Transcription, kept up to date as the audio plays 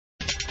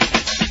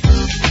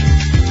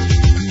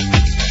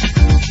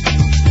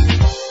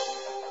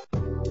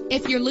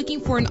If you're looking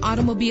for an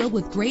automobile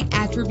with great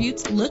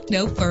attributes, look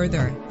no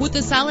further. With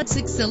a solid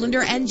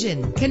 6-cylinder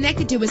engine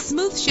connected to a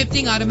smooth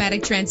shifting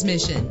automatic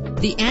transmission,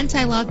 the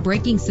anti-lock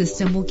braking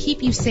system will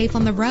keep you safe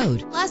on the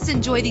road. Plus,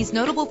 enjoy these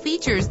notable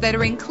features that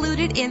are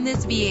included in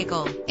this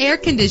vehicle: air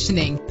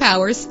conditioning,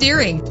 power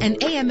steering, an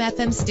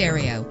AM/FM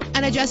stereo,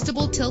 an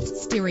adjustable tilt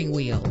steering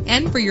wheel.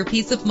 And for your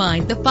peace of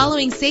mind, the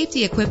following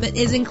safety equipment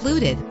is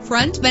included: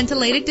 front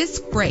ventilated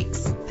disc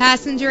brakes,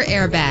 passenger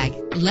airbag.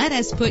 Let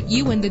us put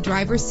you in the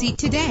driver's seat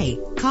today.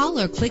 Call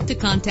or click to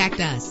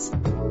contact us.